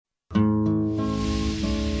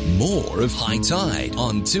more of High Tide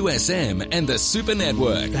on 2SM and the Super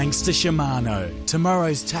Network. Thanks to Shimano.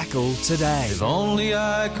 Tomorrow's tackle today. If only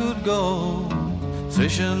I could go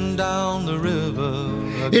fishing down the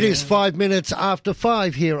river again. It is 5 minutes after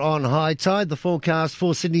 5 here on High Tide. The forecast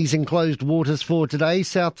for Sydney's enclosed waters for today,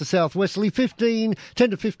 south to southwesterly, 10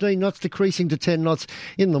 to 15 knots, decreasing to 10 knots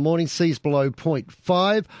in the morning, seas below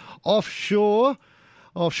 0.5.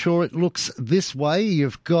 Offshore, it looks this way.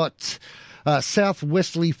 You've got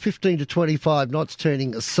southwesterly 15 to 25 knots,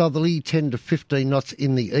 turning southerly 10 to 15 knots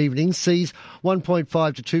in the evening. Seas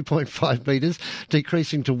 1.5 to 2.5 metres,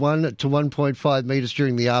 decreasing to 1 to 1.5 metres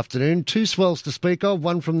during the afternoon. Two swells to speak of,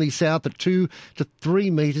 one from the south at 2 to 3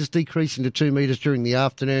 metres, decreasing to 2 metres during the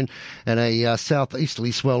afternoon, and a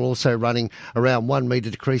southeasterly swell also running around 1 metre,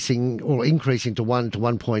 decreasing or increasing to 1 to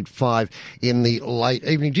 1.5 in the late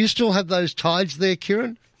evening. Do you still have those tides there,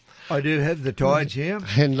 Kieran? I do have the tides here.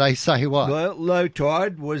 And they say what? Well, low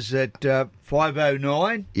tide was at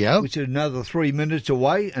 5:09, which is another 3 minutes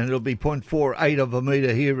away, and it'll be 0.48 of a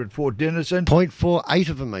metre here at Fort Denison. 0.48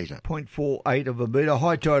 of a metre. 0.48 of a metre.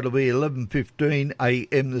 High tide will be 11:15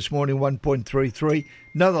 a.m. this morning, 1.33.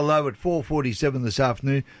 Another low at 4:47 this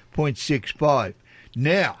afternoon, 0.65.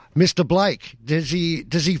 Now, Mr. Blake, does he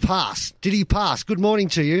pass? Did he pass? Good morning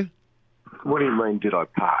to you. What do you mean, did I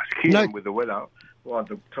pass? Kieran, with the weather, well,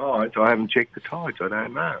 the tides, I haven't checked the tides, I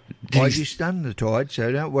don't know. I just done the tides,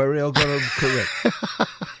 so don't worry, I've got them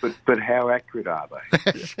correct. But how accurate are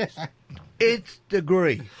they? It's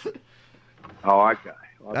degree. Oh, okay.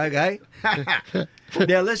 Okay.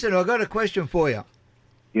 Now, listen, I've got a question for you.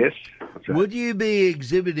 Yes? Would you be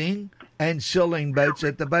exhibiting and selling boats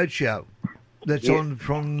at the boat show that's on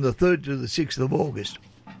from the 3rd to the 6th of August?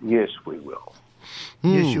 Yes, we will.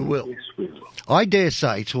 Yes, you will. Yes, we will. I dare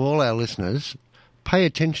say to all our listeners, pay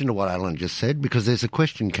attention to what Alan just said, because there's a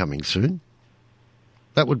question coming soon.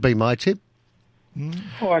 That would be my tip.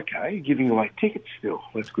 Oh, okay. You're giving away tickets still.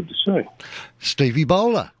 That's good to see. Stevie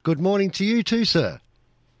Bowler, good morning to you too, sir.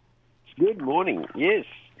 Good morning. Yes.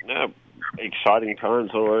 No, exciting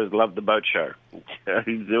times. I always love the boat show.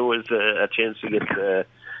 There's always a chance to get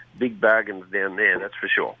big bargains down there, that's for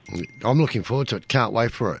sure. I'm looking forward to it. Can't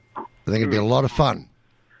wait for it. I think it'll be a lot of fun.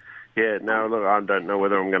 Yeah, no, look, I don't know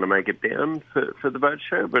whether I'm going to make it down for the boat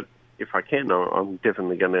show, but if I can, I'm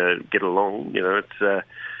definitely going to get along. You know, it's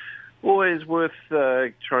always worth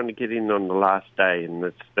trying to get in on the last day,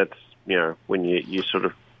 and that's you know, when you sort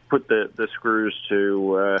of put the screws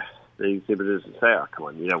to the exhibitors and say, oh, come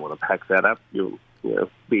on, you don't want to pack that up. You'll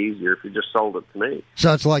be easier if you just sold it to me.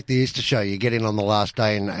 So it's like the Easter show. You get in on the last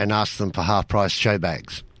day and ask them for half-price show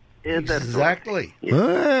bags. Yeah, that's exactly. Right.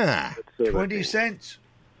 Yeah. 20 cents.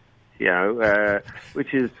 You know,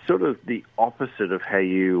 which is sort of the opposite of how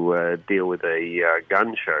you deal with a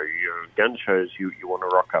gun show. Gun shows, you want to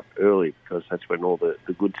rock up early because that's when all the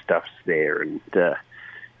good stuff's there, and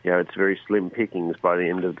it's very slim pickings by the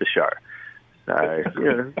end of the show. So,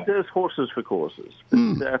 there's horses for courses.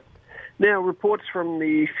 But, now, reports from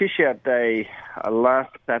the fish out day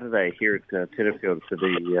last Saturday here at Tenterfield for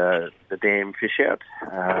the dam fish out.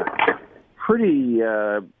 Pretty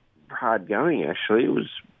hard going, actually. It was,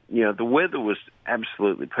 the weather was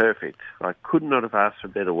absolutely perfect. I could not have asked for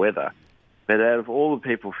better weather. But out of all the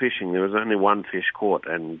people fishing, there was only one fish caught,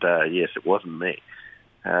 and yes, it wasn't me.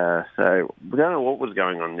 So we don't know what was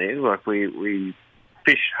going on there. Like we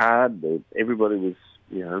fished hard, but everybody was,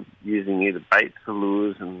 using either baits or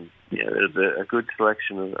lures, and there's a good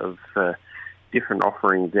selection of different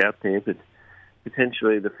offerings out there. But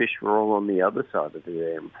potentially the fish were all on the other side of the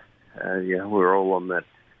dam. We're all on that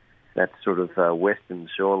sort of western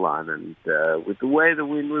shoreline, and with the way the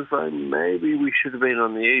wind was blowing, maybe we should have been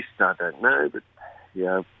on the east. I don't know, but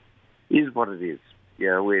it is what it is.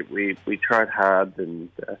 We tried hard,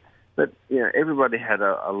 but everybody had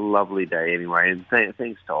a lovely day anyway. And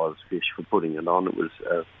thanks to Ozfish for putting it on. It was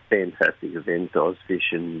a fantastic event.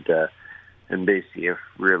 Ozfish and BCF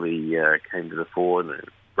really came to the fore, and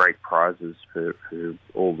great prizes for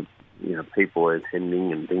all the people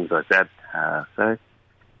attending and things like that. So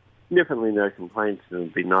definitely no complaints, and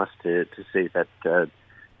it'd be nice to see that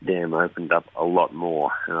dam opened up a lot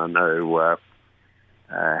more. And I know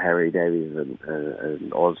Harry Davies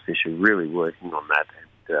and Ozfish are really working on that. And,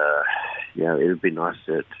 it would be nice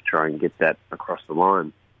to try and get that across the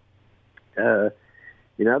line.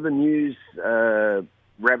 In other news,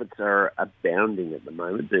 rabbits are abounding at the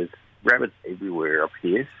moment. There's rabbits everywhere up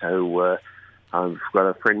here, so I've got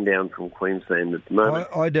a friend down from Queensland at the moment.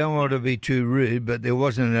 I don't want to be too rude, but there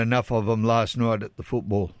wasn't enough of them last night at the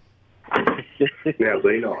football. That'd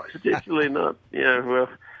be nice. Particularly not. Well,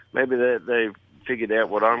 maybe they've figured out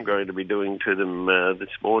what I'm going to be doing to them this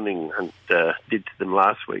morning and did to them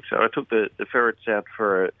last week. So I took the ferrets out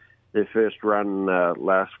for their first run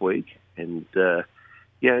last week, and the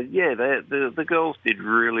girls did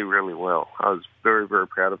really, really well. I was very, very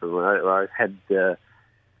proud of them. I had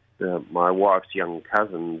my wife's young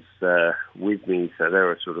cousins with me, so they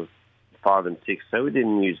were sort of 5 and 6. So we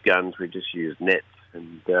didn't use guns; we just used nets,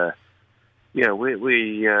 and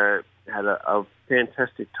we had a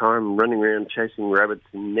fantastic time running around chasing rabbits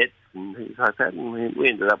in nets and things like that, and we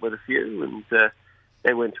ended up with a few, and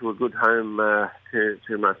they went to a good home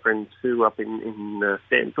to my friend Sue up in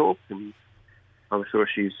Stanthorpe, and I'm sure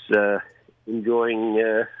she's enjoying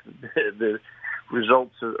the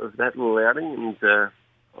results of that little outing, and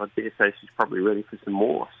I dare say she's probably ready for some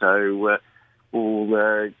more. So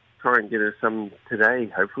we'll try and get her some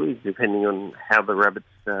today, hopefully, depending on how the rabbits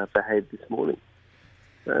behaved this morning.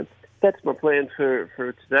 That's my plan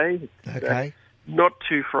for today. It's, Okay. Not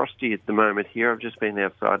too frosty at the moment here. I've just been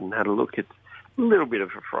outside and had a look. It's a little bit of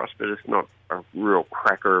a frost, but it's not a real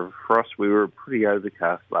cracker of frost. We were pretty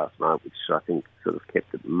overcast last night, which I think sort of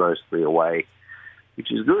kept it mostly away,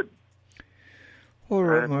 which is good. All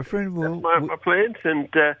right, my friend. Well, that's my plans. And,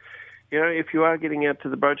 if you are getting out to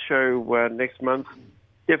the boat show next month,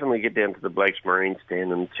 definitely get down to the Blake's Marine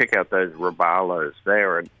stand and check out those Robalos. They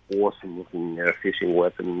are an awesome-looking fishing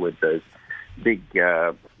weapon with those big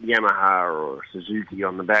Yamaha or Suzuki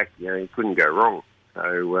on the back. You couldn't go wrong.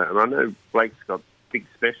 So, and I know Blake's got big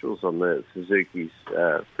specials on the Suzukis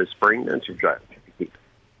for spring, don't you, Joe?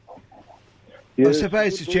 I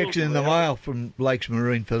suppose the check's in the mail from Blake's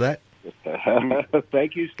Marine for that.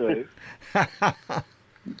 Thank you, Steve.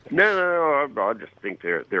 No, I just think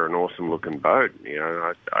they're an awesome-looking boat.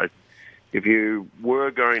 If you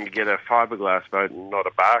were going to get a fiberglass boat and not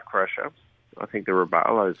a bar crusher, I think the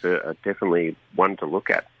Robalos are definitely one to look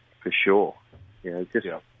at for sure.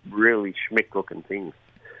 Really schmick-looking things.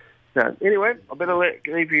 So anyway, I better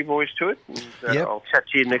leave you boys to it, and I'll chat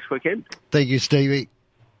to you next weekend. Thank you, Stevie.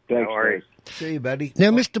 Thanks, no worries. See you, buddy. Now,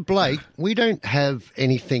 Mr. Blake, we don't have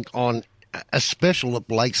anything on a special at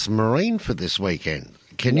Blake's Marine for this weekend.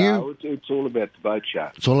 It's all about the boat show.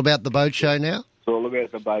 It's all about the boat show now? It's all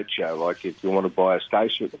about the boat show. Like, if you want to buy a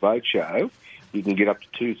station at the boat show, you can get up to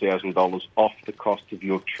 $2,000 off the cost of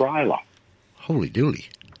your trailer. Holy dooly.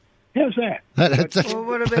 How's that? That's Well,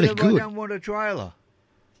 what about if I don't want a trailer?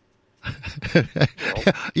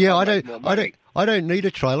 I don't need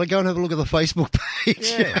a trailer. Go and have a look at the Facebook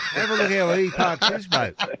page. Yeah, have a look how he parks his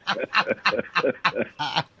boat.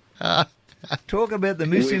 Talk about the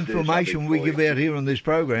misinformation we give out here on this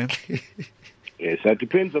program. Yeah, so it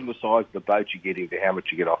depends on the size of the boat you get into, how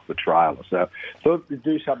much you get off the trailer. So to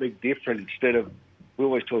do something different instead of, we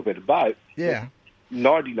always talk about a boat. Yeah.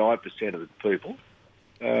 99% of the people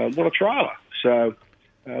want a trailer. So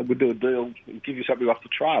we'll do a deal and give you something off the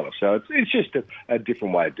trailer. So it's just a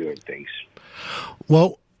different way of doing things.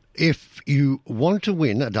 Well, if you want to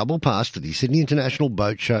win a double pass to the Sydney International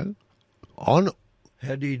Boat Show on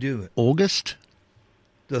How do you do it? August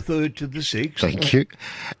the 3rd to the 6th. Thank you.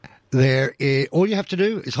 All you have to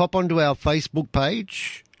do is hop onto our Facebook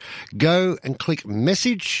page, go and click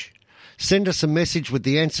message, send us a message with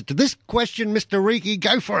the answer to this question, Mr. Reiki.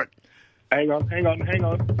 Go for it. Hang on.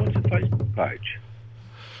 What's the Facebook page?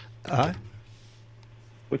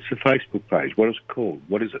 What's the Facebook page? What is it called?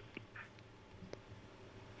 What is it?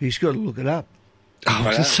 He's got to look it up. Oh,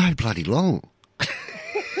 it's so bloody long.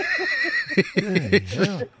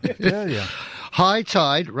 Yeah. High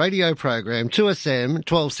Tide Radio Program, 2SM,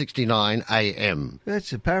 1269 AM.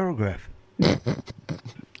 That's a paragraph.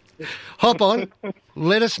 Hop on.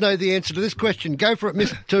 Let us know the answer to this question. Go for it,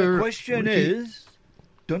 Mr. The question is,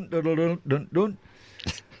 who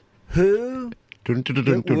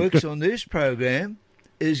that works on this program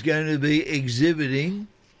is going to be exhibiting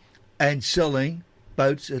and selling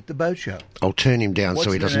boats at the boat show? I'll turn him down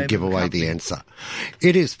so he doesn't give away the answer.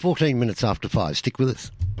 It is 14 minutes after 5. Stick with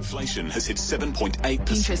us. Inflation has hit 7.8%.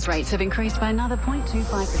 Interest rates have increased by another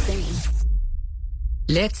 0.25%.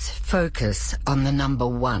 Let's focus on the number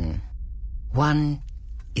 1. 1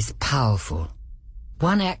 is powerful.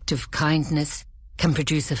 One act of kindness can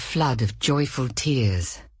produce a flood of joyful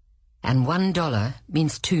tears. And $1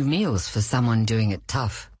 means 2 meals for someone doing it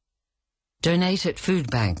tough. Donate at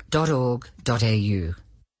foodbank.org.au.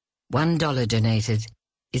 $1 donated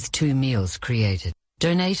is 2 meals created.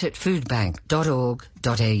 Donate at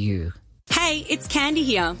foodbank.org.au. Hey, it's Candy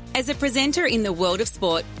here. As a presenter in the world of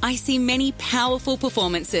sport, I see many powerful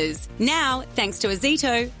performances. Now, thanks to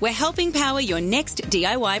Azito, we're helping power your next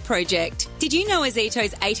DIY project. Did you know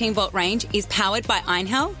Azito's 18-volt range is powered by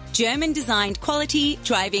Einhell? German-designed quality,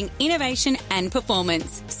 driving, innovation and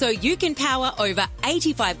performance. So you can power over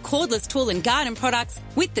 85 cordless tool and garden products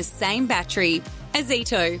with the same battery.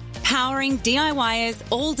 Azito, powering DIYers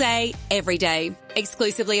all day, every day.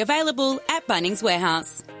 Exclusively available at Bunnings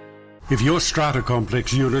Warehouse. If your strata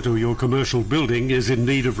complex unit or your commercial building is in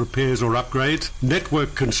need of repairs or upgrades,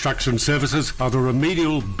 Network Construction Services are the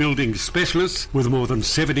remedial building specialists with more than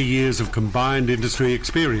 70 years of combined industry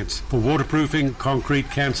experience for waterproofing,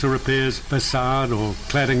 concrete cancer repairs, facade or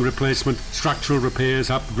cladding replacement, structural repairs,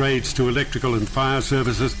 upgrades to electrical and fire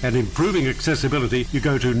services, and improving accessibility. You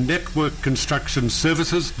go to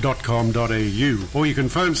networkconstructionservices.com.au or you can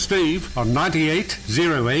phone Steve on 98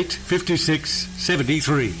 08 56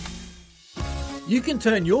 73. You can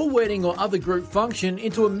turn your wedding or other group function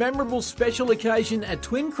into a memorable special occasion at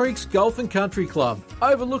Twin Creeks Golf and Country Club.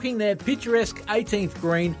 Overlooking their picturesque 18th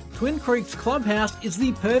green, Twin Creeks Clubhouse is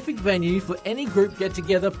the perfect venue for any group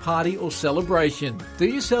get-together, party or celebration. Do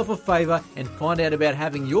yourself a favour and find out about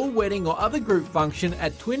having your wedding or other group function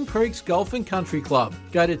at Twin Creeks Golf and Country Club.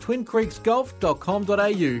 Go to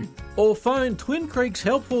twincreeksgolf.com.au or phone Twin Creeks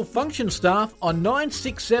Helpful Function staff on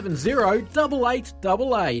 9670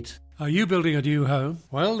 8888. Are you building a new home?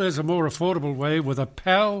 Well, there's a more affordable way with a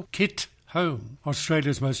PAL Kit Home,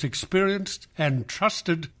 Australia's most experienced and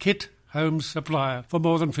trusted kit home supplier for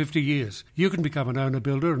more than 50 years. You can become an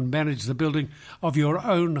owner-builder and manage the building of your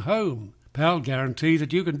own home. PAL guarantee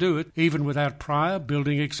that you can do it even without prior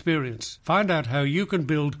building experience. Find out how you can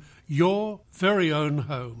build your very own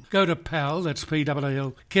home. Go to PAL, that's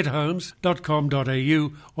P-A-L,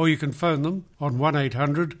 kithomes.com.au, or you can phone them on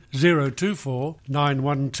 1800 024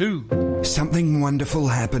 912. Something wonderful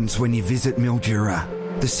happens when you visit Mildura.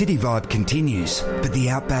 The city vibe continues, but the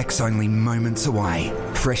outback's only moments away.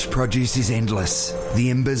 Fresh produce is endless, the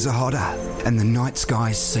embers are hotter, and the night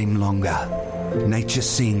skies seem longer. Nature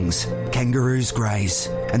sings, kangaroos graze,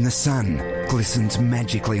 and the sun glistens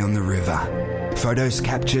magically on the river. Photos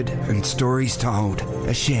captured and stories told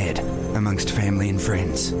are shared amongst family and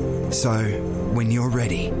friends. So, when you're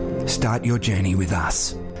ready, start your journey with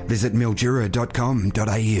us. Visit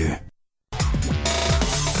mildura.com.au.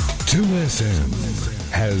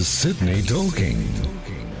 2SM has Sydney talking.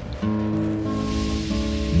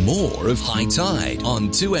 More of High Tide on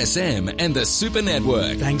 2SM and the Super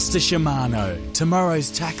Network. Thanks to Shimano. Tomorrow's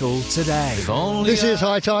tackle today. This is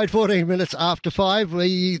High Tide, 14 minutes after 5.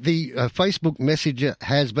 The Facebook Messenger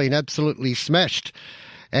has been absolutely smashed.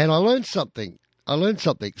 And I learned something.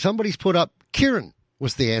 Somebody's put up, Kieran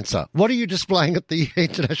was the answer. What are you displaying at the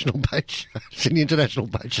International Boat Show? It's an International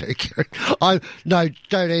Boat Show, Kieran. No,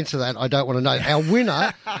 don't answer that. I don't want to know. Our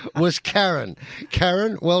winner was Karen.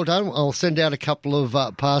 Karen, well done. I'll send out a couple of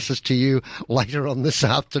passes to you later on this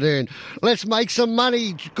afternoon. Let's make some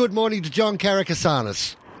money. Good morning to John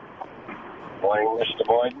Karakasanis. Morning, Mr.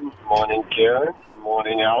 Boyden. Morning, Kieran.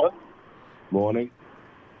 Morning, Alan. Morning.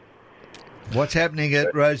 What's happening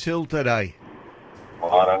at Rose Hill today?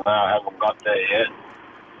 Well, I don't know. I haven't got there yet.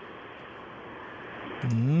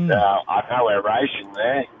 Now, I know we're racing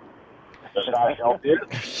there. Does that help you?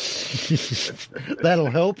 That'll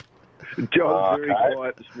help. John's very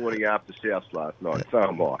quiet this morning after South last night. So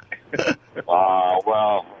am I.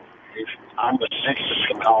 Well, if under sixes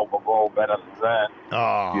can hold the ball better than that.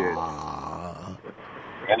 Oh. Yes.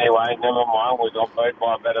 Anyway, never mind. We got beat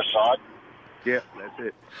by a better side. Yeah, that's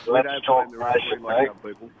it. Let's talk racing, mate.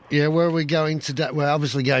 Yeah, where are we going today? We're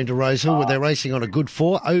obviously going to Rose Hill, where they're racing on a good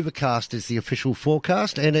 4. Overcast is the official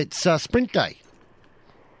forecast, and it's sprint day.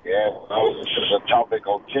 Yeah, well, this is a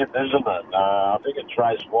topical tip, isn't it? I think it's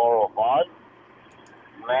race 4 or 5.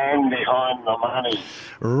 Man behind the money.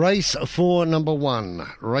 Race 4, number 1.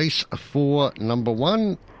 Race 4, number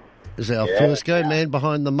 1 is our first go. Man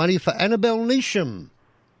behind the money for Annabelle Neesham.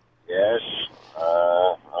 Yes.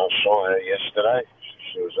 I saw her yesterday.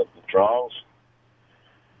 She was at the trials.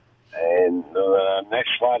 And the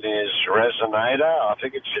next one is Resonator. I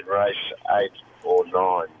think it's in race 8 or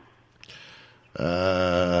 9.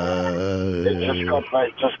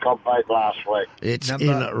 It just got beat last week. It's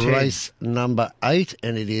in race number 8,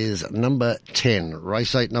 and it is number 10.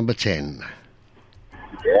 Race 8, number 10.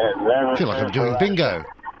 Yeah, I feel like I'm doing bingo.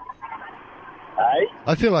 Hey?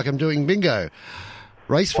 I feel like I'm doing bingo.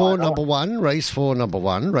 Race 4, number 1. Race 4, number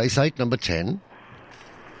 1. Race 8, number 10.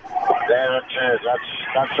 There it is.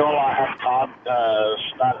 That's all I had time to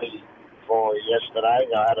study for yesterday.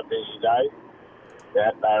 I had a busy day. We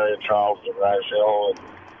had barrier trials at Rose Hill. And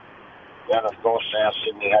then, of course, South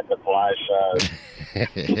Sydney had to play, so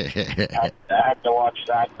I had to watch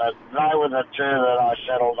that. But they were the two that I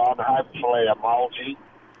settled on. Hopefully a multi.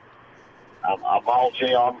 A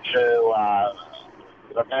multi onto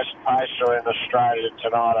the best pacer in Australia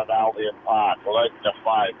tonight at Albion Park, Luke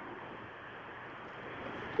DeFate.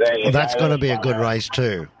 Well, that's going to be a good race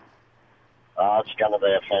too. Oh, it's going to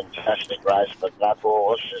be a fantastic race, but that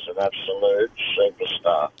horse is an absolute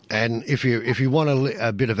superstar. And if you want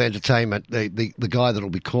a bit of entertainment, the guy that'll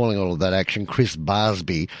be calling all of that action, Chris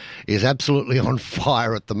Barsby, is absolutely on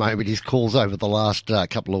fire at the moment. His calls over the last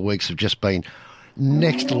couple of weeks have just been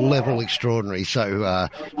next level extraordinary. So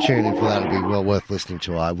tune in for that. It'll be well worth listening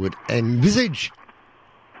to, I would envisage.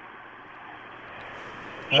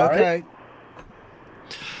 Okay.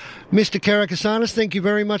 Mr. Karakasanis, thank you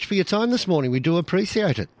very much for your time this morning. We do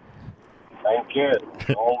appreciate it. Thank you.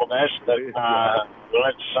 All the best. And,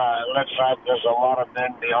 let's hope there's a lot of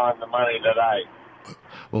men behind the money today.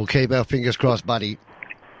 We'll keep our fingers crossed, buddy.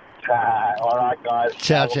 All right, guys.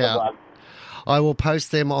 Ciao, ciao. I will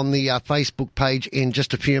post them on the Facebook page in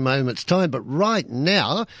just a few moments' time. But right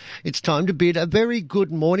now, it's time to bid a very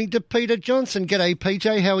good morning to Peter Johnson. G'day,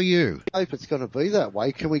 PJ. How are you? I hope it's going to be that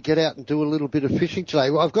way. Can we get out and do a little bit of fishing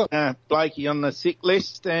today? Well, I've got Blakey on the sick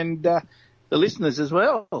list and the listeners as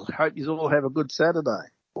well. Hope you all have a good Saturday.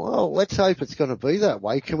 Well, let's hope it's going to be that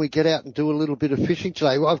way. Can we get out and do a little bit of fishing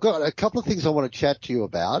today? Well, I've got a couple of things I want to chat to you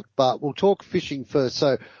about, but we'll talk fishing first.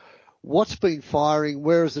 So, what's been firing,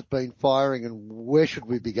 where has it been firing, and where should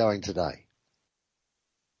we be going today?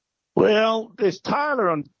 Well, there's tailor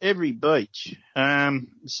on every beach.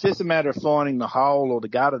 It's just a matter of finding the hole or the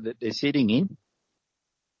gutter that they're sitting in.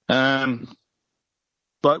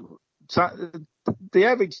 But the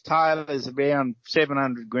average tailor is around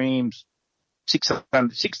 700 grams,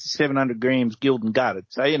 600 to 700 grams gilled and gutted.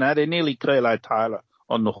 So, they're nearly kilo tailor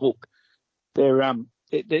on the hook. They're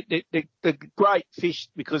great fish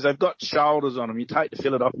because they've got shoulders on them. You take the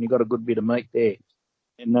fillet off and you've got a good bit of meat there.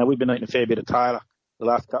 And we've been eating a fair bit of tailor the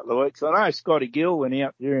last couple of weeks. I know Scotty Gill went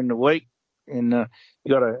out during the week and he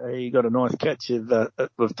got a nice catch of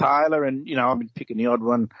tailor. And, I've been picking the odd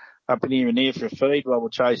one up in here and there for a feed while we're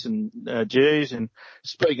chasing Jews. And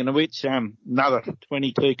speaking of which, another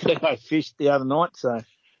 22 kilo fish the other night. So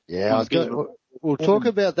yeah, we'll talk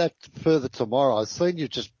about that further tomorrow. I've seen you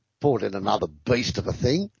just brought in another beast of a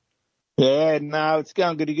thing. Yeah, no, it's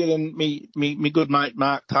going good. And me good mate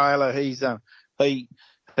Mark Taylor, he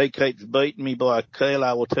keeps beating me by a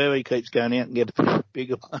kilo or two. He keeps going out and getting a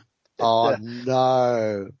bigger one. Oh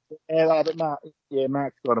no! Yeah, but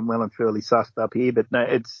Mark's got him well and truly sussed up here. But no,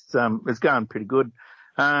 it's going pretty good.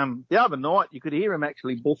 The other night you could hear him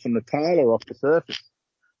actually buffing the tailor off the surface.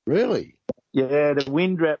 Really? Yeah, the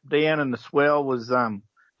wind dropped down and the swell was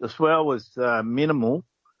minimal.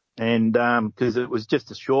 And, cause it was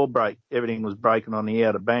just a shore break, everything was breaking on the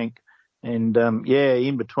outer bank. And,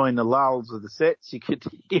 in between the lulls of the sets, you could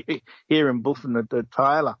hear him buffing the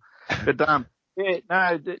tailor. But,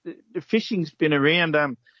 the fishing's been around,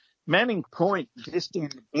 Manning Point, just on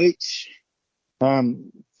the beach,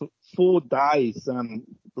 for 4 days, the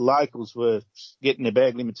locals were getting their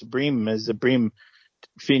bag limits of bream as the bream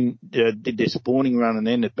fin did their spawning run and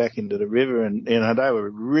ended back into the river. And, they were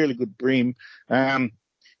a really good bream.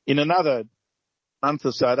 In another month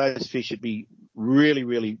or so, those fish should be really,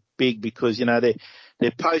 really big because,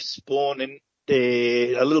 they're post-spawn and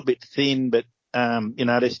they're a little bit thin, but,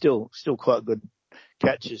 they're still quite good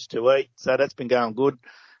catches to eat. So that's been going good.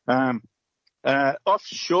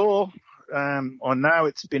 Offshore, I know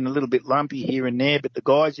it's been a little bit lumpy here and there, but the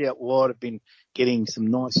guys out wide have been getting some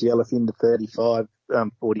nice yellowfin to 35,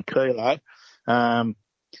 40 kilo.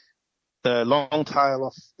 The long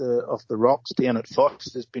tail off the rocks down at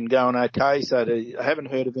Fox has been going okay. So I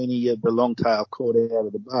haven't heard of any of the long tail caught out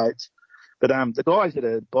of the boats. But the guys that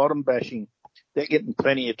are bottom bashing, they're getting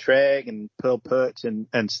plenty of trag and pearl perch and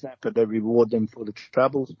snapper to reward them for the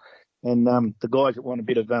troubles. And the guys that want a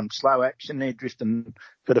bit of slow action, they're drifting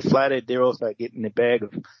for the flathead. They're also getting a bag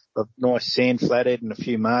of nice sand flathead and a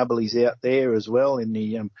few marblies out there as well in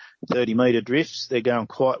the 30-metre drifts. They're going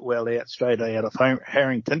quite well straight out of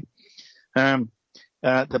Harrington.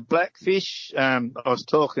 The blackfish, I was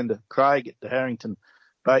talking to Craig at the Harrington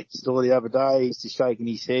bait store the other day. He's just shaking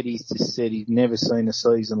his head. He's just said he's never seen a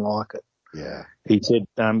season like it. Yeah. He said,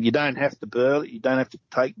 you don't have to burley, you don't have to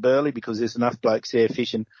take burley because there's enough blokes there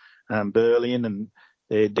fishing, burleying, and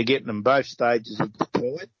they're getting them both stages of the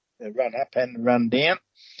tide. They run up and run down.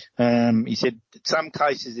 He said in some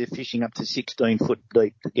cases they're fishing up to 16 foot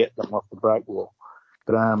deep to get them off the breakwall.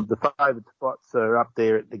 But the favourite spots are up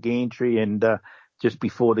there at the gantry and just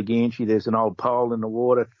before the gantry there's an old pole in the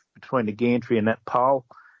water between the gantry and that pole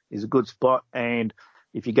is a good spot. And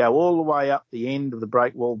if you go all the way up the end of the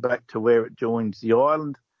breakwall back to where it joins the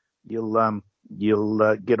island,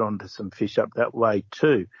 you'll get onto some fish up that way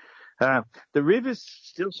too. The river's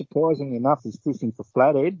still, surprisingly enough, is fishing for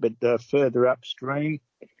flathead, but further upstream,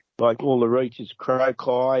 like all the reaches,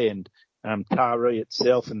 Crokai and Taree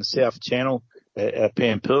itself in the South Channel,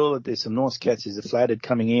 Pampoola, there's some nice catches of flathead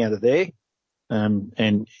coming out of there.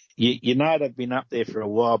 And you know they've been up there for a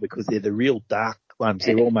while because they're the real dark ones.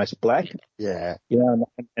 They're almost black. Yeah. You know,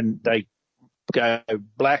 and they go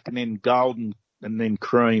black and then golden and then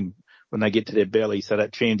cream when they get to their belly. So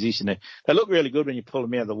that transition, they look really good when you pull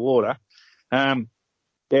them out of the water. Some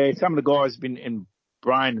of the guys have been in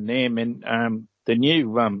Brian and them, and the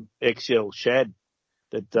new XL shad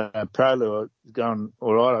that Prolu is going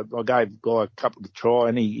all right. I gave the guy a couple to try,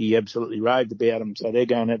 and he absolutely raved about them. So they're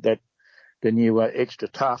going at the new extra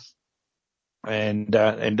tough, and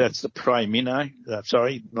that's the Prey Minnow.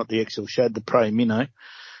 Sorry, not the XL shad, the Prey Minnow.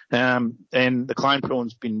 And the claim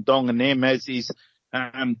prawn's been donging them, as is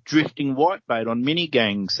drifting whitebait on mini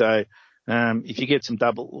gangs. So if you get some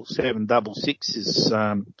 7 double sixes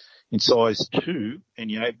in size 2 and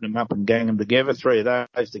you open them up and gang them together, 3 of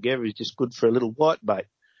those together is just good for a little whitebait.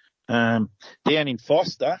 Down in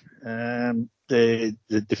Foster,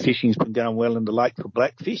 the fishing's been going well in the lake for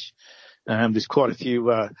blackfish. There's quite a few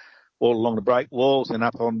all along the breakwalls and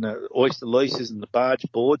up on the oyster leases and the barge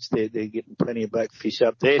boards. They're getting plenty of blackfish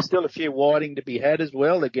up there. Still a few whiting to be had as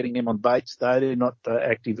well. They're getting them on baits though. They're not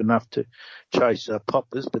active enough to chase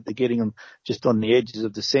poppers, but they're getting them just on the edges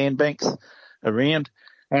of the sandbanks around.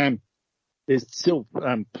 There's still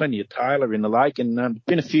plenty of tailor in the lake, and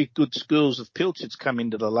been a few good schools of pilchards come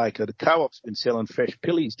into the lake. The co-op's been selling fresh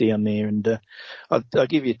pillies down there, and I'll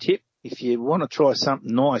give you a tip. If you want to try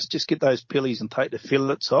something nice, just get those pillies and take the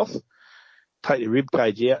fillets off, take the rib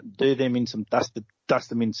cage out, and do them in some dust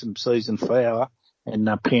them in some seasoned flour, and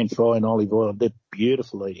pan fry in olive oil. They're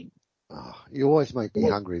beautiful eating. Oh, you always make me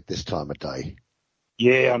hungry at this time of day.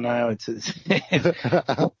 Yeah, I know. It's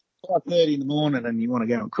 5:30 in the morning, and you want to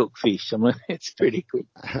go and cook fish. I mean, it's pretty good.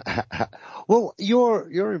 Well,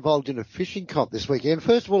 you're involved in a fishing comp this weekend.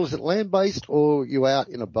 First of all, is it land-based or you out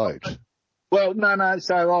in a boat? Well, no.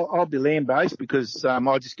 So I'll be land-based because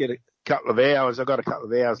I just get a couple of hours. I got a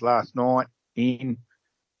couple of hours last night in,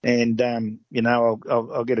 and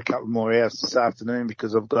I'll get a couple more hours this afternoon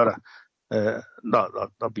because I've got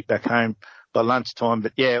I'll be back home by lunchtime.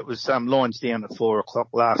 But yeah, it was lines down at 4 o'clock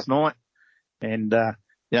last night, and I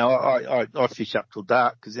fish up till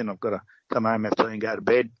dark because then I've got to come home after and go to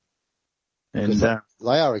bed. And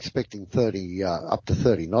they are expecting 30 up to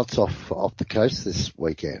 30 knots off the coast this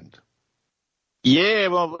weekend. Yeah,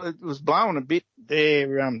 well, it was blowing a bit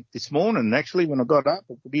there this morning, actually, when I got up.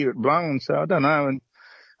 I could hear it blowing, so I don't know.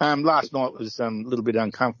 And last night was a little bit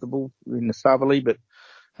uncomfortable in the southerly, but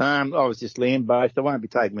I was just land-based. I won't be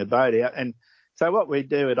taking my boat out. And so what we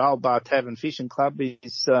do at Old Bar Tavern Fishing Club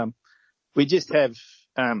is we just have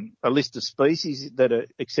a list of species that are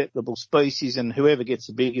acceptable species, and whoever gets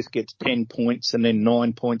the biggest gets 10 points, and then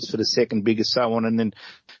 9 points for the second biggest, so on, and then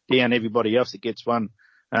down everybody else that gets one.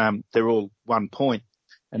 They're all 1 point.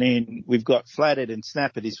 And then we've got flathead and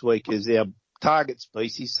snapper this week as our target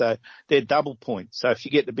species, so they're double points. So if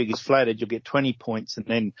you get the biggest flathead, you'll get 20 points, and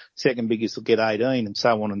then second biggest will get 18, and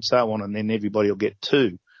so on and so on, and then everybody will get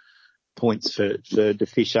 2 points for the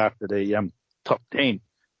fish after the top 10,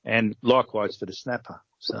 and likewise for the snapper.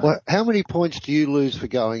 So. Well, how many points do you lose for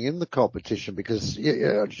going in the competition? Because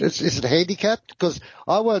is it handicapped? Because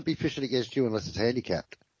I won't be fishing against you unless it's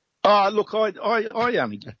handicapped. Oh, look, I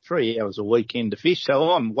only get 3 hours a weekend to fish,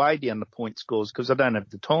 so I'm way down the point scores because I don't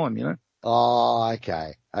have the time, you know. Oh,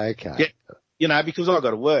 okay. Yeah, because I've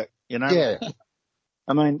got to work, you know. Yeah.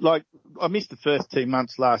 I mean, like, I missed the first 2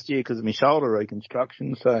 months last year because of my shoulder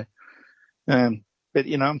reconstruction, so, but,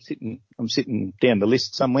 I'm sitting down the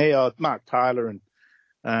list somewhere. Mark Taylor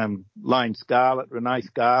and Lane Scarlett, Renee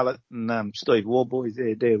Scarlett, and Steve Warboys,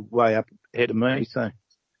 they're way up ahead of me, so.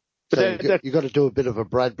 So you've got to do a bit of a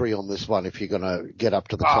Bradbury on this one if you're going to get up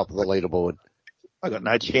to the top of the leaderboard. I got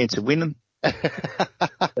no chance of winning.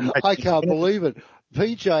 I can't believe it.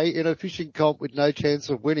 PJ in a fishing comp with no chance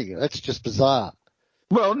of winning. That's just bizarre.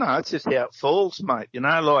 Well, no, it's just how it falls, mate.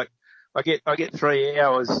 Like I get 3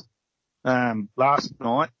 hours last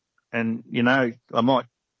night, and you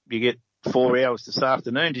get 4 hours this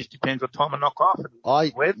afternoon. Just depends what time I knock off.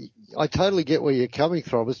 I totally get where you're coming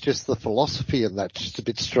from. It's just the philosophy and that's just a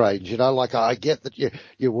bit strange. Like I get that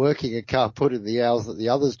you're working and can't put in the hours that the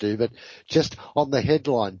others do, but just on the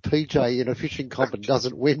headline, PJ in a fishing comp and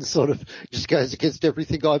doesn't win sort of just goes against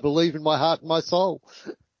everything I believe in my heart and my soul.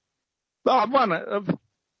 Well, I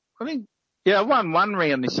won one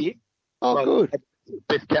round this year. Oh, good.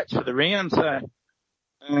 Best catch for the round. So,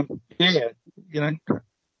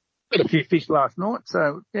 got a few fish last night.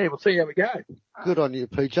 So, we'll see how we go. Good on you,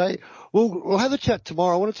 PJ. We'll have a chat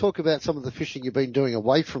tomorrow. I want to talk about some of the fishing you've been doing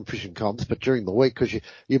away from fishing comps, but during the week, because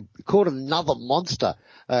you caught another monster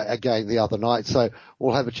again the other night. So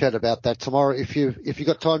we'll have a chat about that tomorrow if you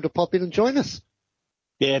got time to pop in and join us.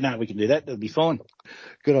 Yeah, no, we can do that. That'll be fine.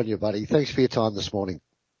 Good on you, buddy. Thanks for your time this morning.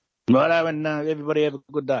 Righto, and everybody have a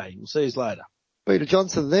good day. We'll see you later. Peter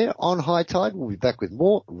Johnson there on High Tide. We'll be back with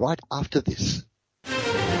more right after this.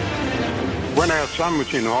 When our son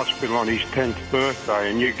was in hospital on his 10th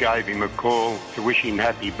birthday and you gave him a call to wish him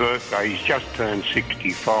happy birthday, he's just turned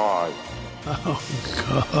 65. Oh,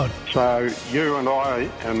 God. So you and I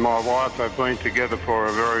and my wife have been together for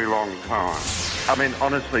a very long time. I mean,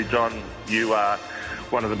 honestly, John, you are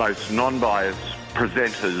one of the most non-biased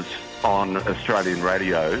presenters on Australian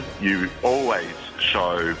radio. You always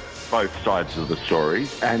show both sides of the story,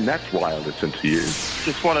 and that's why I listen to you.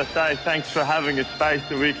 Just want to say thanks for having a space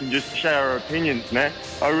that we can just share our opinions, man.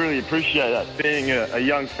 I really appreciate that. Being a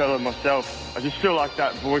young fella myself, I just feel like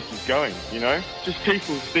that voice is going, Just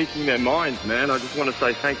people speaking their minds, man. I just want to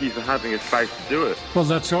say thank you for having a space to do it. Well,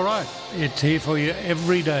 that's all right. It's here for you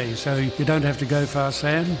every day, so you don't have to go far,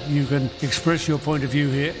 Sam. You can express your point of view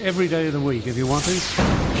here every day of the week if you want to.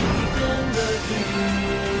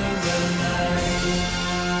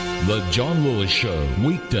 The John Lewis Show,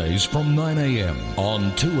 weekdays from 9 a.m.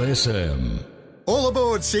 on 2SM. All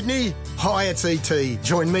aboard, Sydney. Hi, it's ET.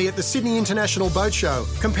 Join me at the Sydney International Boat Show.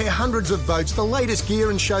 Compare hundreds of boats, the latest gear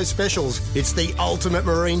and show specials. It's the ultimate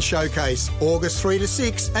marine showcase. August 3 to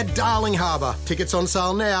 6 at Darling Harbour. Tickets on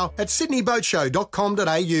sale now at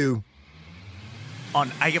sydneyboatshow.com.au. On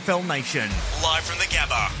AFL Nation, live from the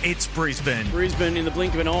Gabba, it's Brisbane. Brisbane in the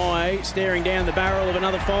blink of an eye, staring down the barrel of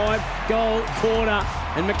another 5. Goal, corner,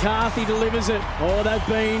 and McCarthy delivers it. Oh, they've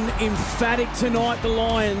been emphatic tonight, the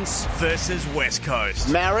Lions. Versus West Coast.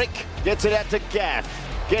 Marrick gets it out to Gaff,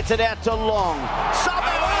 gets it out to Long.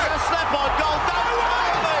 Somehow a snap-on goal.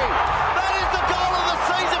 That is the goal of the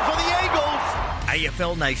season for the Eagles.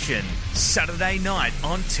 AFL Nation, Saturday night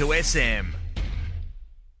on 2SM.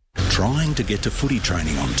 Trying to get to footy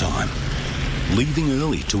training on time, leaving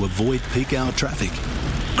early to avoid peak hour traffic,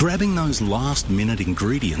 grabbing those last-minute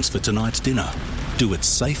ingredients for tonight's dinner. Do it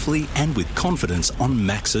safely and with confidence on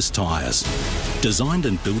Maxxis tyres. Designed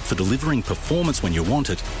and built for delivering performance when you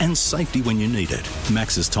want it and safety when you need it.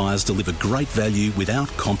 Maxxis tyres deliver great value without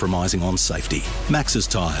compromising on safety. Maxxis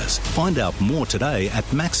tyres. Find out more today at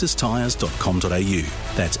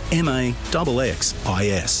maxxistyres.com.au. That's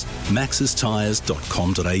MAXXIS.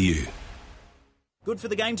 maxxistyres.com.au. Good for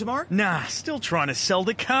the game tomorrow? Nah, still trying to sell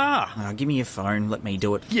the car. Give me your phone, let me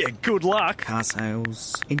do it. Yeah, good luck. Car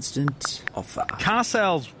sales, instant offer. Car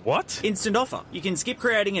sales what? Instant offer. You can skip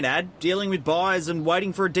creating an ad, dealing with buyers and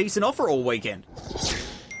waiting for a decent offer all weekend.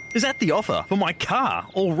 Is that the offer for my car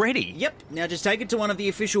already? Yep. Now just take it to one of the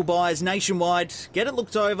official buyers nationwide, get it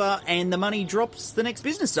looked over, and the money drops the next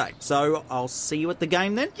business day. So I'll see you at the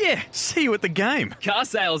game then? Yeah, see you at the game. Car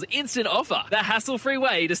sales instant offer. The hassle-free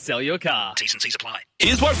way to sell your car. T's and C's apply.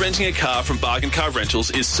 Here's why renting a car from Bargain Car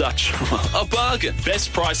Rentals is such a bargain.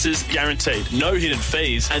 Best prices guaranteed, no hidden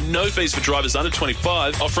fees, and no fees for drivers under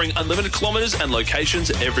 25, offering unlimited kilometres and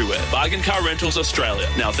locations everywhere. Bargain Car Rentals Australia.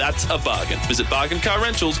 Now that's a bargain. Visit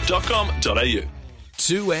bargaincarrentals.com.au.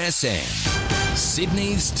 2SM.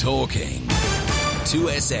 Sydney's talking.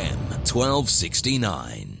 2SM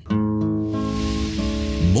 1269.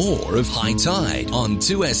 More of High Tide on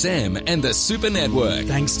 2SM and the Super Network.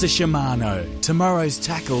 Thanks to Shimano. Tomorrow's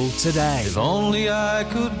tackle today. If only I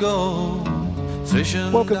could go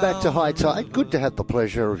fishing. Welcome back to High Tide. Good to have the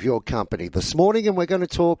pleasure of your company this morning, and we're going to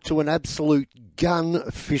talk to an absolute gun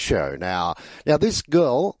fisher. Now this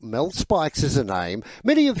girl, Mel Spikes is her name.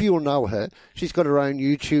 Many of you will know her. She's got her own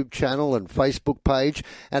YouTube channel and Facebook page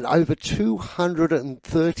and over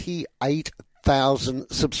 238,000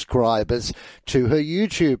 subscribers to her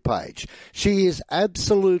YouTube page. She is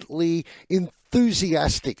absolutely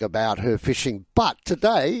enthusiastic about her fishing, but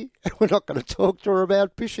today we're not going to talk to her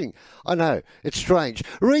about fishing. I know, it's strange.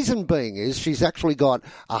 Reason being is she's actually got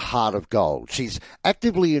a heart of gold. She's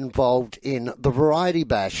actively involved in the Variety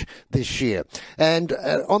Bash this year. And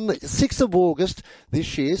on the 6th of August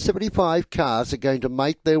this year, 75 cars are going to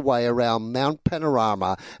make their way around Mount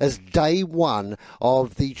Panorama as day one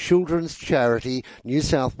of the children's charity New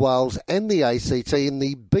South Wales and the ACT in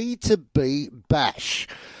the B2B Bash.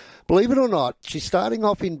 Believe it or not, she's starting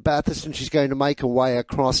off in Bathurst and she's going to make her way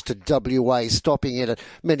across to WA, stopping in at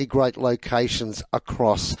many great locations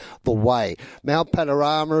across the way. Mount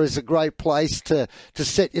Panorama is a great place to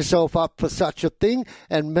set yourself up for such a thing,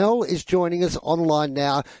 and Mel is joining us online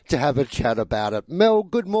now to have a chat about it. Mel,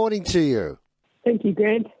 good morning to you. Thank you,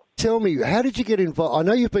 Grant. Tell me, how did you get involved? I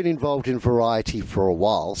know you've been involved in variety for a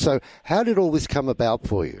while, so how did all this come about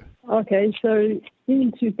for you? Okay, so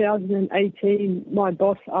in 2018, my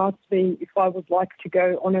boss asked me if I would like to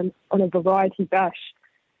go on a variety bash,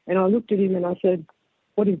 and I looked at him and I said,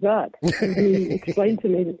 "What is that?" And he explained to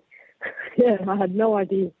me, yeah, I had no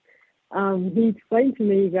idea. He explained to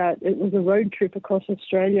me that it was a road trip across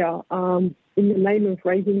Australia in the name of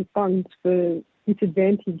raising funds for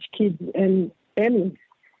disadvantaged kids and families.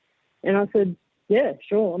 And I said, yeah,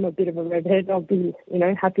 sure, I'm a bit of a redhead. I'll be,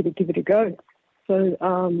 happy to give it a go.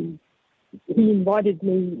 So he invited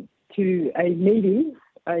me to a meeting,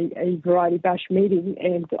 a variety bash meeting,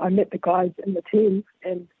 and I met the guys and the team,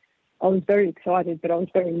 and I was very excited, but I was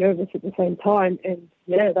very nervous at the same time. And,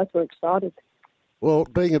 yeah, that's where it started. Well,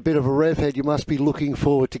 being a bit of a revhead, you must be looking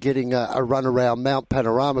forward to getting a run around Mount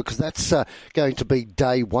Panorama, because that's going to be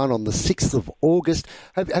day one on the 6th of August.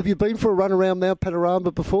 Have you been for a run around Mount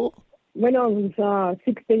Panorama before? When I was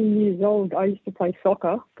 16 years old, I used to play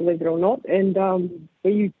soccer, believe it or not, and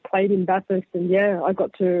we played in Bathurst, and, yeah, I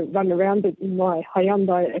got to run around it in my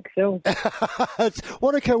Hyundai Excel.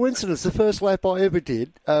 What a coincidence. The first lap I ever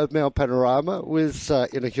did, Mount Panorama, was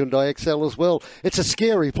in a Hyundai Excel as well. It's a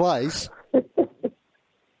scary place.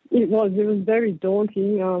 It was very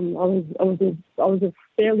daunting. I was a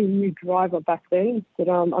fairly new driver back then, but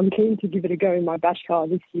I'm keen to give it a go in my bash car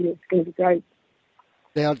this year. It's going to be great.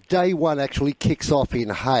 Now, day one actually kicks off in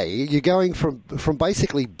Hay. You're going from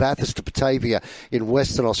basically Bathurst to Batavia in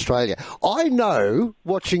Western Australia. I know,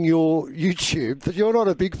 watching your YouTube, that you're not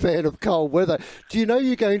a big fan of cold weather. Do you know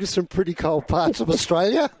you're going to some pretty cold parts of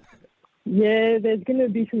Australia? Yeah, there's going to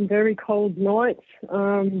be some very cold nights.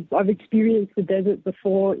 I've experienced the desert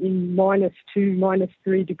before in -2,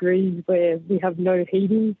 -3 degrees where we have no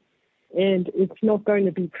heating, and it's not going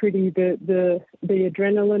to be pretty. The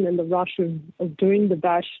adrenaline and the rush of doing the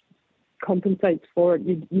bash compensates for it.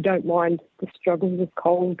 You don't mind the struggles of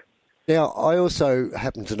cold. Now, I also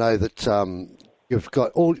happen to know that you've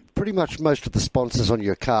got pretty much most of the sponsors on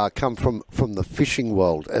your car come from the fishing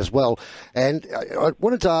world as well. And I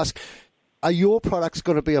wanted to ask, are your products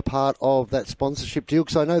going to be a part of that sponsorship deal?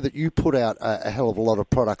 Because I know that you put out a hell of a lot of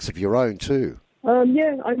products of your own too.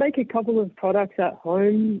 Yeah, I make a couple of products at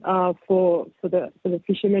home for the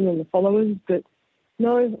fishermen and the followers, but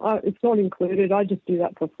no, it's not included. I just do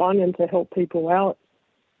that for fun and to help people out.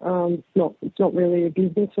 It's not really a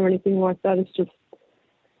business or anything like that. It's just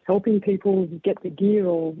helping people get the gear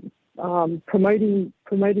or promoting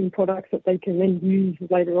products that they can then use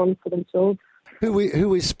later on for themselves.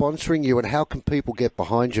 Who is sponsoring you, and how can people get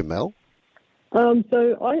behind you, Mel?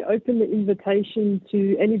 So I open the invitation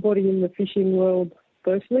to anybody in the fishing world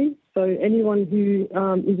firstly. So anyone who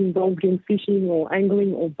is involved in fishing or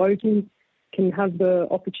angling or boating can have the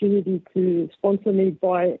opportunity to sponsor me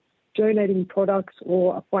by donating products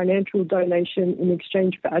or a financial donation in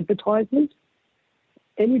exchange for advertisement.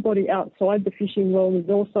 Anybody outside the fishing world is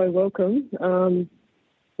also welcome.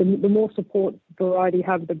 The more support variety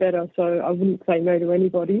have, the better. So I wouldn't say no to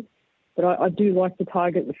anybody, but I do like to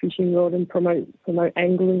target the fishing world and promote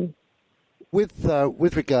angling.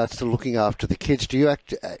 With regards to looking after the kids, do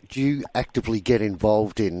you actively get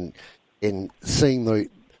involved in seeing the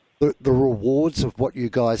rewards of what you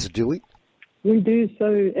guys are doing? We do.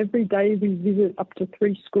 So every day we visit up to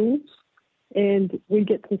 3 schools, and we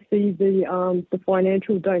get to see the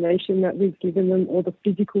financial donation that we've given them, or the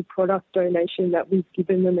physical product donation that we've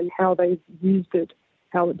given them, and how they've used it,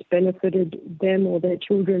 how it's benefited them or their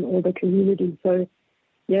children or the community. So,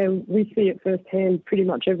 yeah, we see it firsthand pretty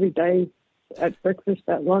much every day, at breakfast,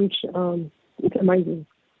 at lunch. It's amazing.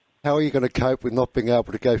 How are you going to cope with not being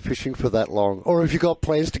able to go fishing for that long? Or have you got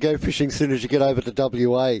plans to go fishing as soon as you get over to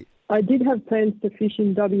WA? I did have plans to fish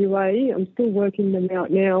in WA. I'm still working them out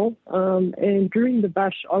now. And during the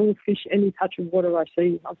bash, I will fish any patch of water I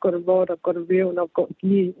see. I've got a rod, I've got a reel, and I've got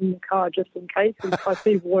gear in the car just in case. And if I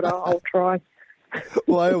see water, I'll try.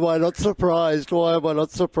 Why am I not surprised?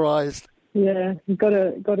 Yeah, you've got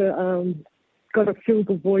to fill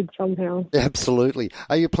the void somehow. Absolutely.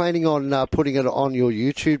 Are you planning on putting it on your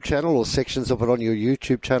YouTube channel, or sections of it on your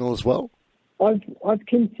YouTube channel as well? I've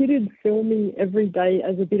considered filming every day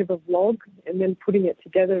as a bit of a vlog, and then putting it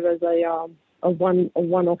together as a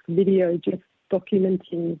one-off video, just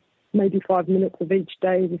documenting maybe 5 minutes of each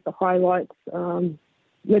day with the highlights.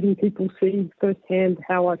 letting people see firsthand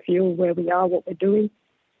how I feel, where we are, what we're doing.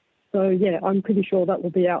 So, yeah, I'm pretty sure that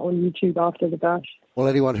will be out on YouTube after the bash. Well,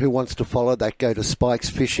 anyone who wants to follow that, go to Spikes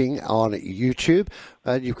Fishing on YouTube.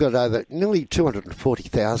 You've got over nearly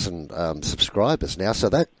 240,000 subscribers now, so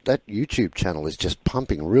that YouTube channel is just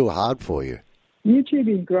pumping real hard for you. YouTube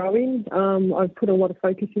is growing. I've put a lot of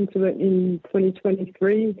focus into it in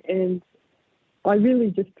 2023, and I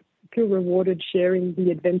really just feel rewarded sharing the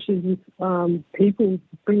adventures with people,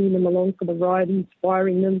 bringing them along for the ride,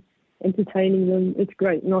 inspiring them, entertaining them. It's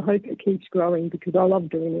great, and I hope it keeps growing because I love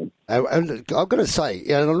doing it. And I've got to say,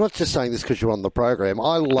 and I'm not just saying this because you're on the program,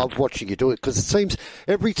 I love watching you do it because it seems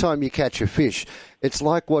every time you catch a fish, it's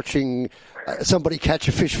like watching somebody catch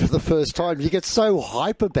a fish for the first time. You get so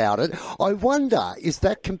hype about it. I wonder, is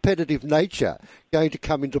that competitive nature going to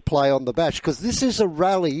come into play on the bash? Because this is a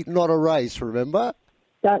rally, not a race, remember?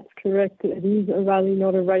 That's correct. It is a rally,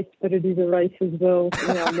 not a race, but it is a race as well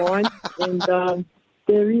in our mind. And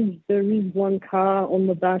there is one car on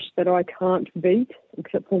the bash that I can't beat,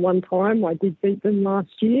 except for one time. I did beat them last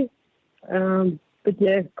year. But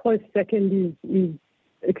yeah, close second is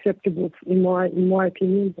acceptable in my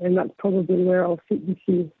opinion, and that's probably where I'll sit this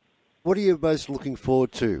year. What are you most looking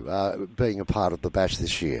forward to being a part of the bash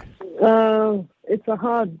this year? It's a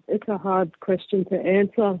hard question to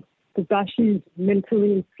answer. The bash is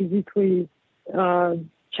mentally and physically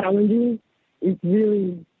challenging. It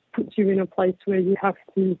really puts you in a place where you have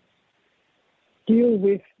to deal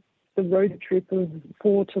with the road trip of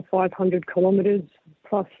 400 to 500 kilometres,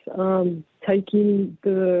 plus take in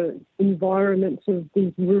the environments of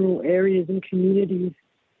these rural areas and communities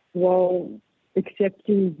while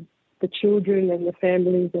accepting the children and the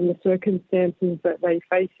families and the circumstances that they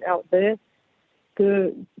face out there.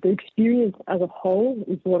 The experience as a whole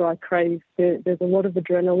is what I crave. There's a lot of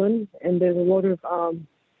adrenaline and there's a lot of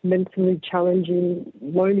mentally challenging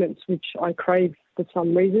moments which I crave for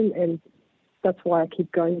some reason, and that's why I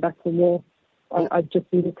keep going back for more. I just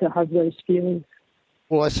needed to have those feelings.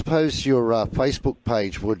 Well, I suppose your Facebook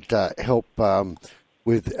page would help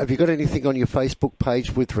with... Have you got anything on your Facebook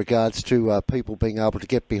page with regards to people being able to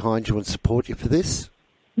get behind you and support you for this?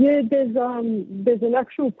 Yeah, there's an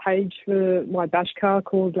actual page for my bash car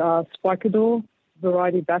called Spikador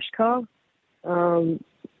Variety Bash Car.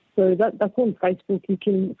 So that's on Facebook. You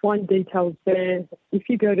can find details there. If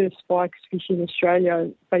you go to Spikes Fishing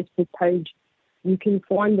Australia Facebook page, you can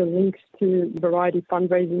find the links to Variety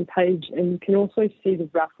fundraising page, and you can also see the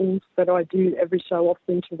raffles that I do every so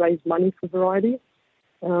often to raise money for Variety.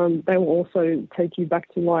 They will also take you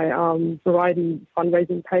back to my Variety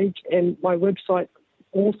fundraising page, and my website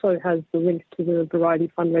also has the link to the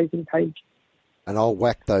Variety fundraising page. And I'll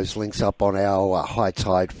whack those links up on our High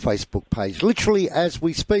Tide Facebook page, literally as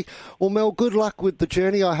we speak. Well, Mel, good luck with the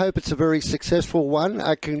journey. I hope it's a very successful one.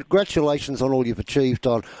 Congratulations on all you've achieved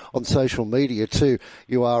on social media too.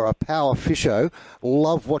 You are a power fisho.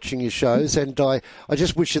 Love watching your shows, and I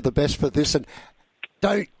just wish you the best for this. And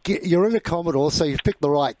you're in a Commodore, so you've picked the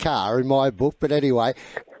right car in my book. But anyway,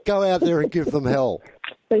 go out there and give them hell.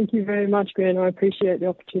 Thank you very much, Grant. I appreciate the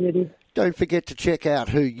opportunity. Don't forget to check out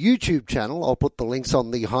her YouTube channel. I'll put the links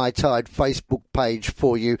on the High Tide Facebook page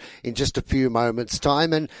for you in just a few moments'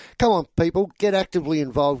 time. And come on, people, get actively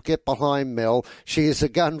involved. Get behind Mel. She is a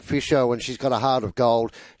gun fisher and she's got a heart of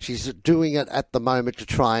gold. She's doing it at the moment to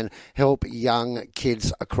try and help young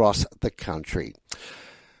kids across the country.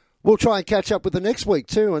 We'll try and catch up with her next week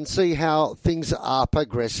too and see how things are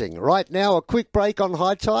progressing. Right now, a quick break on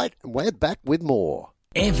High Tide, and we're back with more.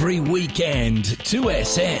 Every weekend,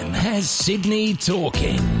 2SM has Sydney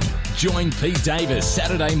talking. Join Pete Davis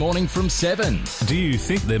Saturday morning from 7. Do you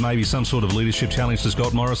think there may be some sort of leadership challenge to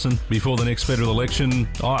Scott Morrison before the next federal election?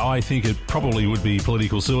 I think it probably would be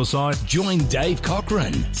political suicide. Join Dave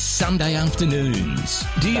Cochran Sunday afternoons.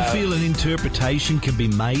 Do you feel an interpretation can be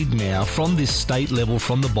made now from this state level,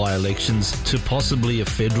 from the by-elections, to possibly a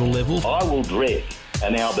federal level? I will dread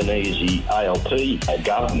an Albanese ALP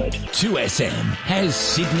government. 2SM has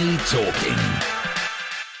Sydney talking.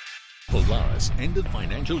 Polaris end of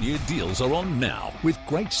financial year deals are on now with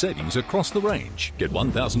great savings across the range. Get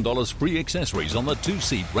 $1,000 free accessories on the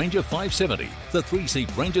 2-seat Ranger 570, the 3-seat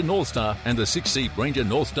Ranger Northstar, and the 6-seat Ranger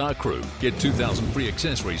Northstar Crew. Get $2,000 free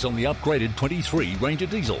accessories on the upgraded 23 Ranger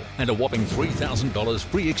Diesel, and a whopping $3,000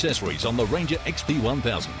 free accessories on the Ranger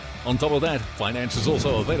XP1000. On top of that, finance is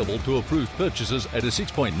also available to approved purchases at a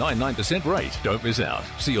 6.99% rate. Don't miss out.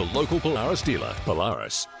 See your local Polaris dealer.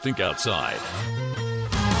 Polaris, think outside.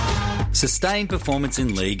 Sustained performance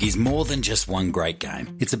in league is more than just one great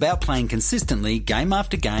game. It's about playing consistently, game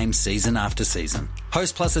after game, season after season.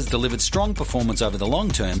 Host Plus has delivered strong performance over the long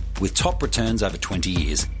term with top returns over 20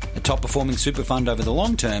 years. A top performing super fund over the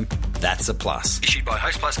long term, that's a plus. Issued by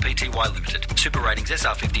Host Plus Pty Limited. Super Ratings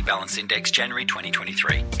SR50 Balance Index January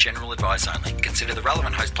 2023. General advice only. Consider the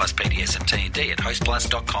relevant Host Plus PDS and T&D at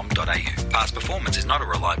hostplus.com.au. Past performance is not a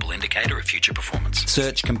reliable indicator of future performance.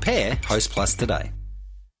 Search Compare Host Plus today.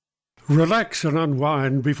 Relax and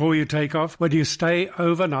unwind before you take off when you stay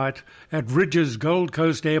overnight at Ridges Gold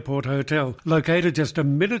Coast Airport Hotel. Located just a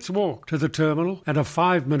minute's walk to the terminal and a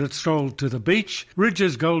 5-minute stroll to the beach,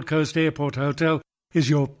 Ridges Gold Coast Airport Hotel is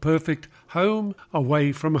your perfect home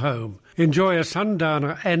away from home. Enjoy a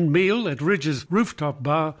sundowner and meal at Ridges Rooftop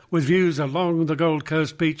Bar with views along the Gold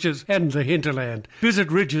Coast beaches and the hinterland.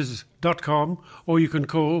 Visit ridges.com or you can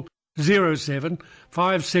call 07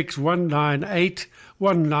 56198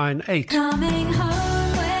 198. Coming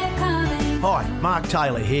home, we're coming. Hi, Mark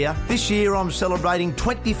Taylor here. This year I'm celebrating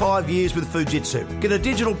 25 years with Fujitsu. Get a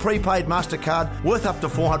digital prepaid MasterCard worth up to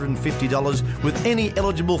 $450 with any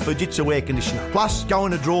eligible Fujitsu air conditioner. Plus, go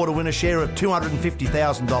in a draw to win a share of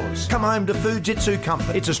 $250,000. Come home to Fujitsu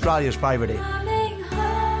Comfort. It's Australia's favourite air.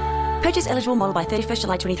 Purchase eligible model by 31st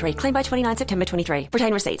July 23. Claim by 29 September 23.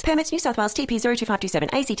 Retain receipts. Permits New South Wales TP 02527.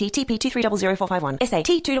 ACT TP 2300451. SA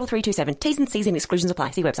T 23327. T's and C's and exclusions apply.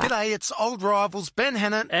 See website. G'day, it's old rivals Ben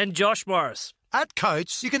Hannant and Josh Morris. At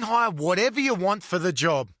Coates, you can hire whatever you want for the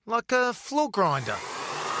job, like a floor grinder.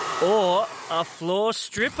 Or a floor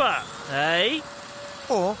stripper, eh?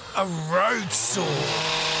 Or a road saw.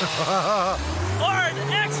 Or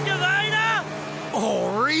an excavator.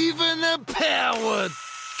 Or even a power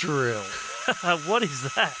drill. What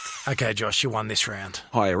is that? Okay, Josh, you won this round.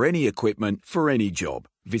 Hire any equipment for any job.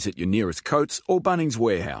 Visit your nearest Coates or Bunnings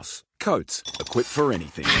warehouse. Coates, equipped for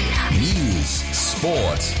anything. News,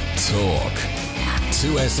 sport, talk.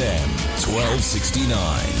 2SM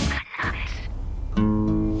 1269.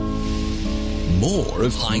 More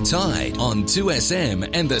of High Tide on 2SM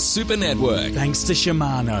and the Super Network. Thanks to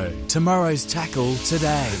Shimano. Tomorrow's tackle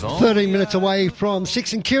today. 13 minutes away from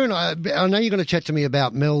 6. And Kieran, I know you're going to chat to me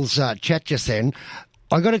about Mel's chat just then.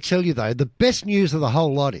 I got to tell you, though, the best news of the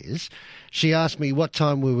whole lot is she asked me what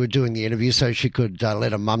time we were doing the interview so she could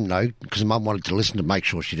let her mum know, because mum wanted to listen to make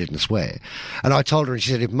sure she didn't swear. And I told her, and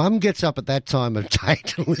she said, if mum gets up at that time of day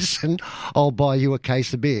to listen, I'll buy you a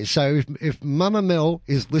case of beer. So if Mama Mel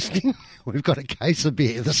is listening, we've got a case of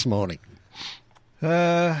beer this morning.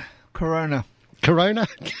 Corona. Corona?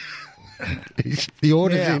 The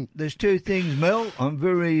order's in. There's two things, Mel. I'm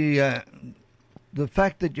very... the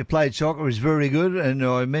fact that you played soccer is very good, and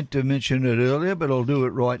I meant to mention it earlier, but I'll do it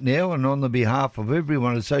right now. And on the behalf of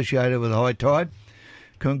everyone associated with High Tide,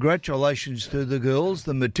 congratulations to the girls,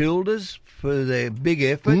 the Matildas, for their big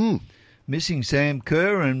effort, missing Sam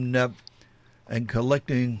Kerr and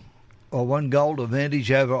collecting a 1 gold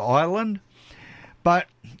advantage over Ireland. But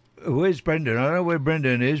where's Brendan? I don't know where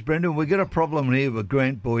Brendan is. Brendan, we got a problem here with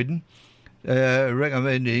Grant Boyden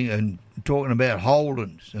recommending and talking about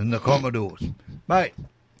Holdens and the Commodores. Mate,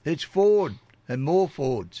 it's Ford and more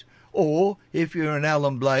Fords. Or, if you're an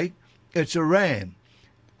Alan Blake, it's a Ram,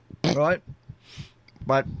 right?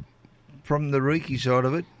 But from the Reiki side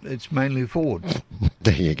of it, it's mainly Ford.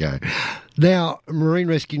 There you go. Now, Marine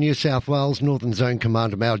Rescue New South Wales Northern Zone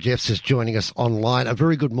Commander Mal Jeffs is joining us online. A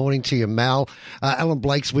very good morning to you, Mal. Alan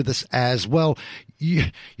Blake's with us as well.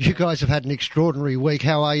 You guys have had an extraordinary week.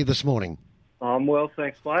 How are you this morning? I'm well,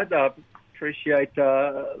 thanks, mate. Appreciate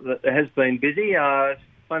that it has been busy.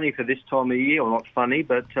 Funny for this time of year, or not funny,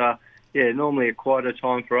 but normally a quieter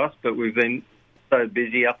time for us, but we've been so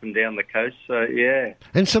busy up and down the coast, so yeah.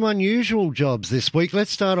 And some unusual jobs this week. Let's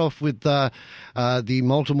start off with the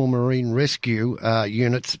multiple marine rescue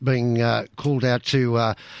units being called out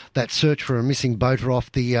to that search for a missing boater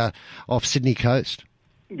off the off Sydney coast.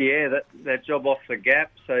 Yeah, that job off the Gap.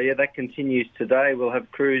 So, yeah, that continues today. We'll have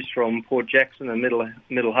crews from Port Jackson and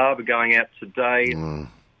Middle Harbour going out today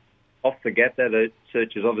off the Gap. That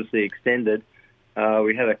search is obviously extended.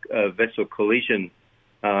 We had a vessel collision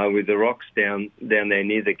with the rocks down there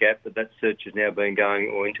near the Gap, but that search has now been going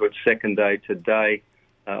into its second day today.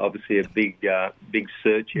 Obviously a big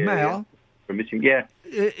search area. Mal, for missing. Yeah.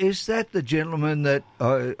 Is that the gentleman that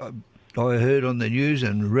I heard on the news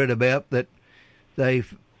and read about, that they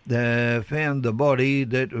found the body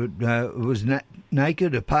that was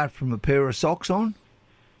naked apart from a pair of socks on?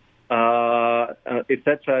 If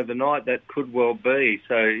that's overnight, that could well be.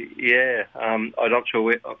 So yeah, I'm not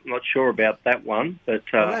sure about that one. But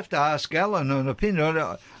I'll have to ask Alan an opinion.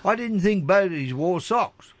 I didn't think boaties wore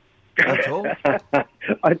socks. That's all.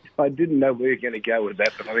 I didn't know where you're going to go with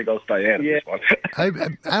that, but I think I'll stay out of this one. Hey,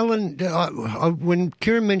 Alan, when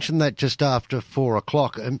Kieran mentioned that just after 4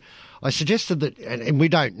 o'clock, I suggested that, and we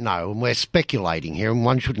don't know, and we're speculating here, and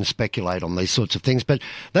one shouldn't speculate on these sorts of things, but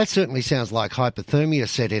that certainly sounds like hypothermia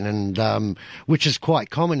set in, and which is quite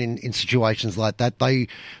common in situations like that.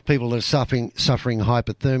 People are suffering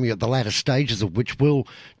hypothermia at the latter stages of which will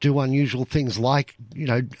do unusual things like,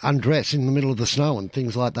 undress in the middle of the snow and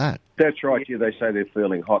things like that. That's right. Yeah, they say they're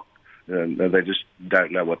feeling hot. And they just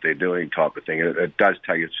don't know what they're doing, type of thing. It does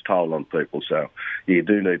take its toll on people, so you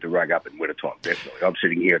do need to rug up in wintertime, definitely. I'm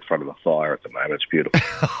sitting here in front of a fire at the moment. It's beautiful.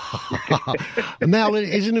 Mal, it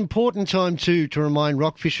is an important time to remind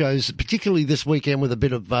rock fishers, particularly this weekend with a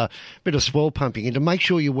bit of swell pumping, and to make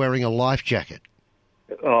sure you're wearing a life jacket.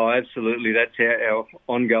 Oh, absolutely. That's our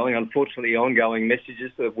ongoing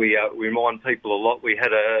messages that we remind people a lot. We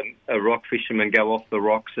had a rock fisherman go off the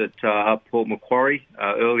rocks at up Port Macquarie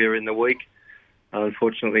earlier in the week.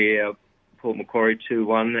 Unfortunately, our Port Macquarie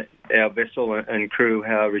 2-1, our vessel and crew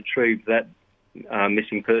retrieved that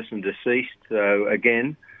missing person deceased. So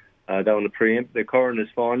again, don't want to preempt the coroner's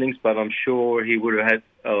findings, but I'm sure he would have had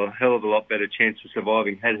a hell of a lot better chance of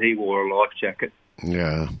surviving had he wore a life jacket.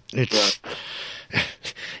 Yeah, it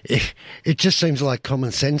just seems like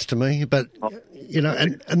common sense to me, but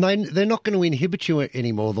and they're not going to inhibit you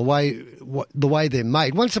anymore the way they're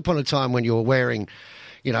made. Once upon a time, when you were wearing,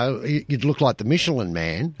 you'd look like the Michelin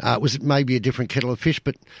Man. It was maybe a different kettle of fish,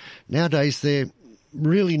 but nowadays they're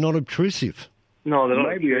really not obtrusive. No, they're not.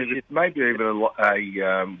 Maybe even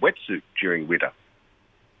a wetsuit during winter.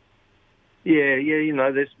 Yeah,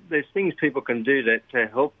 there's things people can do to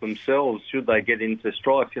help themselves should they get into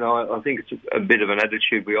strife. I think it's a bit of an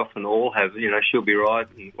attitude we often all have. She'll be right,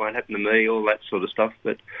 and it won't happen to me, all that sort of stuff.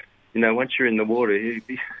 But once you're in the water, you'd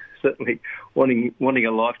be certainly wanting a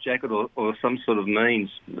life jacket or some sort of means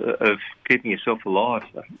of keeping yourself alive.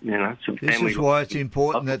 This is why it's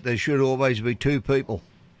important that there should always be two people.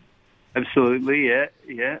 Absolutely,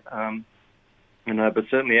 yeah. But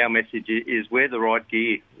certainly our message is wear the right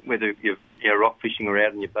gear, whether you're rock fishing or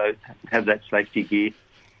out in your boat, have that safety gear.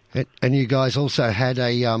 And you guys also had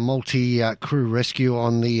a multi-crew rescue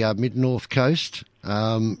on the mid-north coast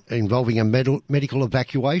involving a medical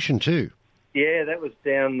evacuation too. Yeah, that was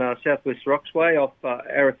down Southwest Roxway off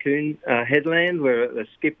Arakoon Headland, where the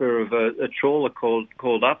skipper of a trawler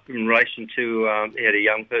called up in relation to he had a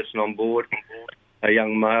young person on board, a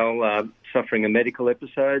young male suffering a medical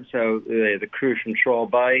episode. So the crew from Trial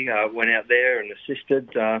Bay went out there and assisted.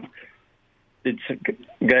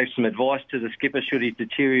 Gave some advice to the skipper should his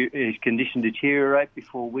condition deteriorate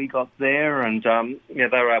before we got there, and they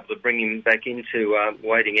were able to bring him back into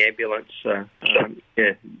waiting ambulance.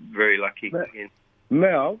 Very lucky.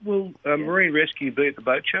 Mel, will Marine Rescue be at the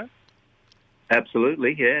boat show?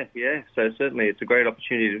 Absolutely, yeah. So certainly it's a great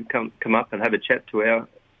opportunity to come up and have a chat to our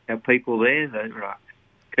people there. They're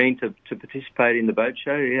keen to participate in the boat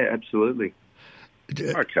show. Yeah, absolutely.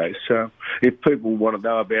 Okay, so if people want to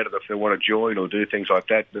know about it, if they want to join or do things like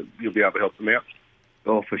that, you'll be able to help them out?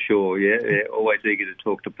 Oh, for sure, yeah. Always eager to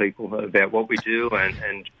talk to people about what we do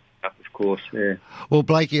and of course, yeah. Well,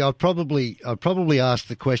 Blakey, I've probably asked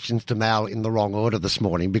the questions to Mal in the wrong order this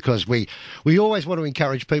morning because we always want to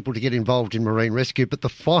encourage people to get involved in marine rescue, but the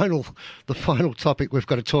final topic we've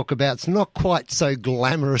got to talk about is not quite so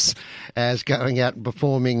glamorous as going out and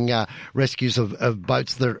performing rescues of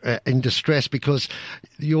boats that are in distress, because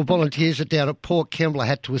your volunteers down at Port Kembla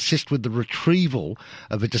had to assist with the retrieval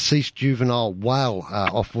of a deceased juvenile whale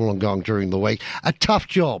off Wollongong during the week. A tough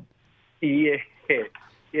job.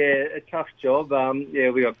 Yeah, a tough job.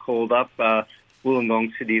 We got called up.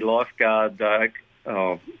 Wollongong City Lifeguard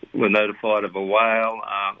were notified of a whale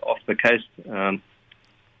off the coast.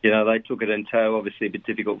 They took it in tow. Obviously, a bit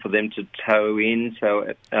difficult for them to tow in.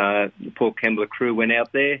 So the Port Kembla crew went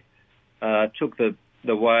out there, took the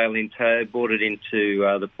whale in tow, brought it into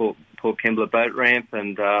the Port Kembla boat ramp,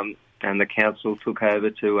 and the council took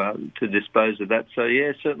over to dispose of that. So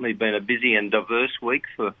yeah, certainly been a busy and diverse week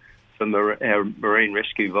for our marine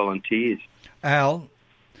rescue volunteers. Al,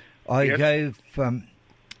 I gave the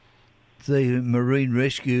marine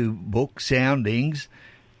rescue book Soundings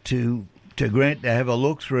to Grant to have a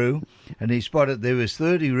look through, and he spotted there was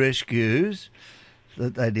 30 rescues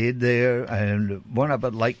that they did there, and one up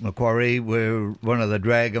at Lake Macquarie where one of the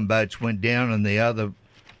dragon boats went down and the other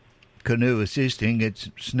canoe assisting, it's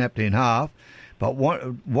snapped in half. But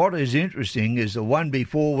what is interesting is the one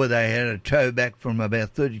before where they had a tow back from about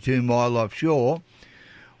 32 mile offshore,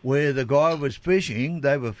 where the guy was fishing.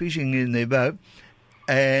 They were fishing in their boat,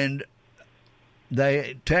 and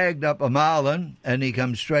they tagged up a marlin, and he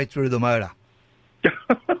comes straight through the motor.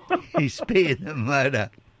 he spared the motor.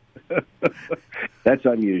 That's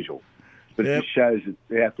unusual. But it just shows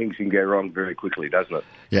how things can go wrong very quickly, doesn't it?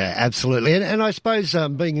 Yeah, absolutely. And I suppose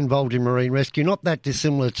being involved in marine rescue, not that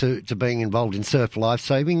dissimilar to being involved in surf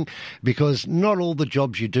lifesaving, because not all the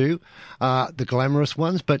jobs you do are the glamorous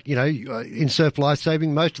ones, but, you know, in surf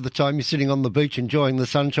lifesaving, most of the time you're sitting on the beach enjoying the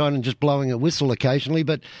sunshine and just blowing a whistle occasionally,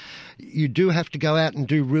 but you do have to go out and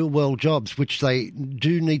do real-world jobs, which they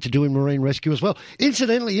do need to do in marine rescue as well.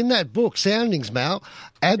 Incidentally, in that book, Soundings, Mal,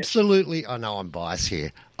 absolutely, I know I'm biased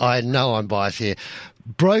here.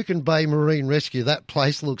 Broken Bay Marine Rescue, that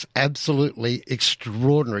place looks absolutely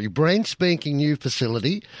extraordinary. Brand spanking new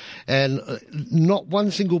facility, and not one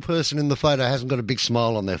single person in the photo hasn't got a big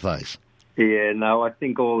smile on their face. Yeah, no, I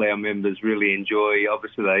think all our members really enjoy.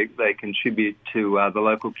 Obviously, they contribute to the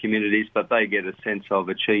local communities, but they get a sense of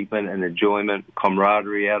achievement and enjoyment,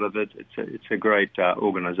 camaraderie out of it. It's a great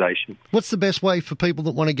organisation. What's the best way for people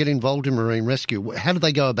that want to get involved in marine rescue? How do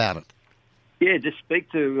they go about it? Yeah, just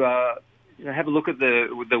speak to, have a look at the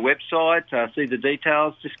website, see the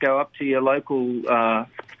details. Just go up to your local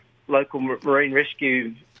marine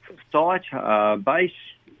rescue site, base.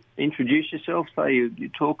 Introduce yourself, say you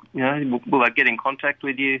talk, will they get in contact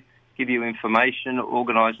with you, give you information,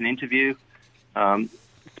 organise an interview,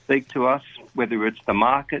 speak to us, whether it's the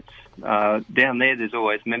markets. Down there's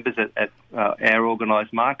always members at our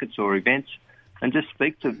organised markets or events, and just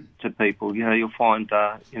speak to people. You'll find,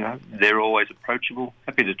 they're always approachable,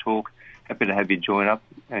 happy to talk, happy to have you join up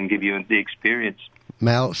and give you the experience.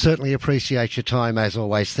 Mal, certainly appreciate your time as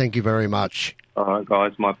always. Thank you very much. All right,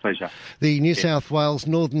 guys, my pleasure. The New South Wales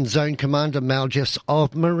Northern Zone Commander, Mal Jeffs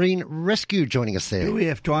of Marine Rescue, joining us there. Do we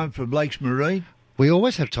have time for Blake's Marine? We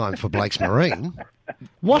always have time for Blake's Marine.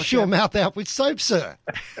 Wash your mouth out with soap, sir.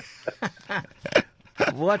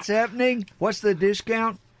 What's happening? What's the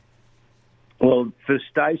discount? Well, for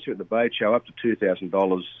Stacer at the boat show, up to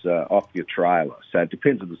 $2,000 off your trailer. So it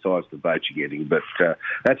depends on the size of the boat you're getting, but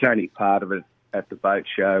that's only part of it. At the boat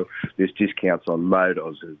show, there's discounts on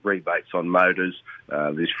motors, there's rebates on motors,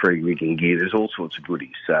 there's free rigging gear, there's all sorts of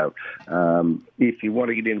goodies. So if you want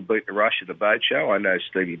to get in and beat the rush at the boat show, I know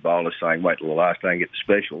Stevie Bowler's saying wait till the last day and get the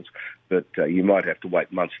specials, but you might have to wait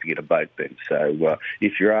months to get a boat then. So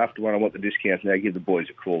if you're after one, I want the discounts now, give the boys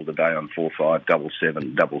a call today on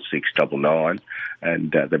 4577 6699 and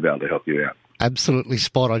they'll be able to help you out. Absolutely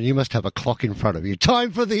spot on. You must have a clock in front of you.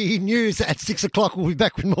 Time for the news at 6 o'clock. We'll be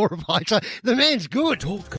back with more of Highside. The man's good.